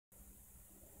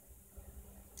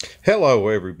Hello,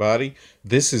 everybody.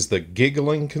 This is the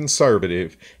Giggling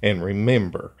Conservative, and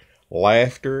remember,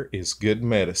 laughter is good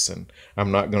medicine.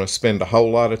 I'm not going to spend a whole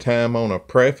lot of time on a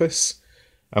preface.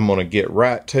 I'm going to get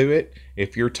right to it.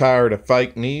 If you're tired of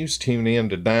fake news, tune in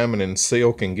to Diamond and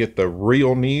Silk and get the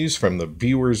real news from the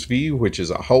viewer's view, which is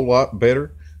a whole lot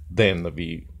better than the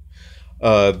view.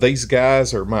 These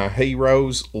guys are my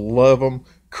heroes. Love them.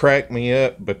 Crack me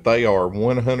up, but they are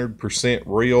 100%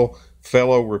 real.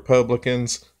 Fellow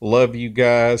Republicans, love you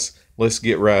guys. Let's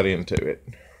get right into it.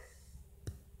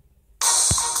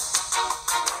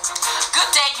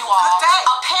 Good day, you all. Good day.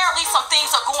 Apparently, some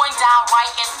things are going down right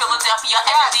in Philadelphia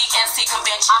at the DNC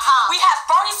convention. We have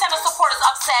Bernie Sanders supporters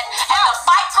upset, and the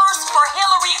fighters for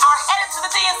Hillary are headed to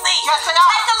the DNC. Yes, they are.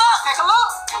 Take a look. Take a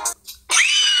look.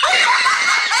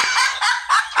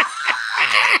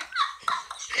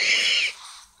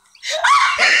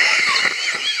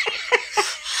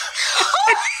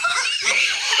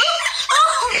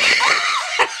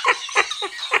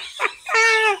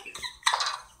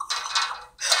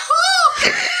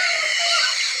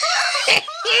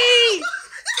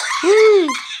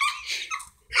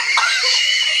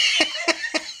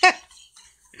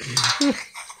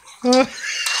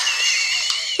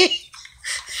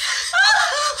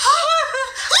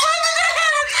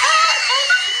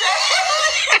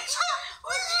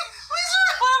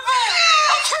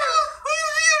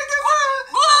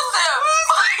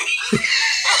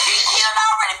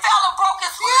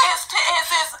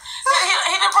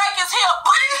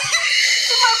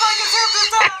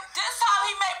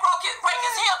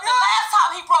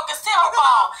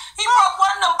 He broke one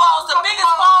of them bones, the biggest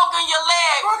bone in your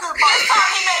leg. This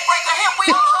time he may break a hip. We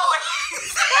all know it.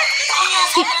 He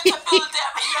is headed to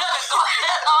Philadelphia.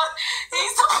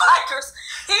 He's the bikers.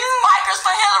 He's bikers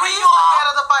for Hillary. You all. Head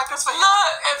of the bikers for Hillary.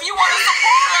 Look, if you want to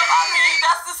support him, I mean,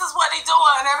 this is what he's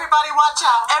doing. And everybody watch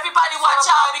out. Everybody watch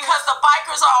out because the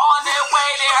bikers are on their way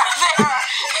there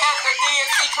at the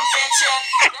DNC convention.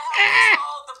 They have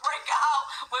told the breakout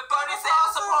with Bernie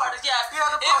Sanders supporters. Yes.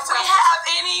 If we have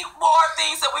any more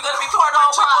things that we're going to report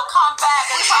on, we will come back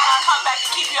and try to come back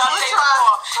and keep you updated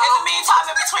more. In the meantime,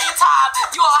 in between time,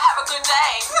 you all have a good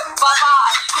day.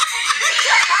 Bye-bye.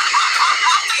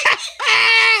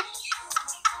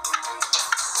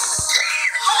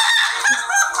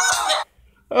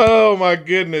 Oh my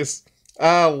goodness.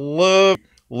 I love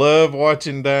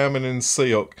watching Diamond and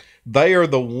Silk. They are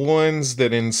the ones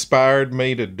that inspired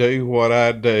me to do what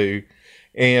I do.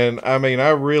 And I mean,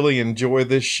 I really enjoy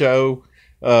this show.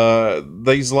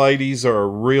 These ladies are a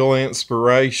real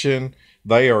inspiration.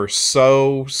 They are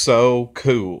so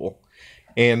cool.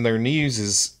 And their news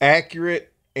is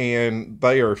accurate and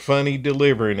they are funny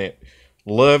delivering it.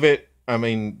 Love it. I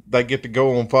mean, they get to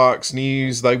go on Fox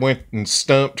News. They went and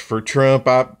stumped for Trump.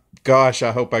 Gosh,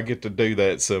 I hope I get to do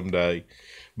that someday.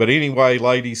 But anyway,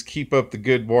 ladies, keep up the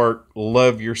good work.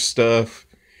 Love your stuff.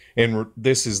 And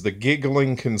this is the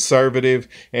Giggling Conservative.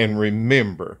 And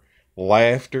remember,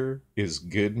 laughter is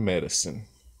good medicine.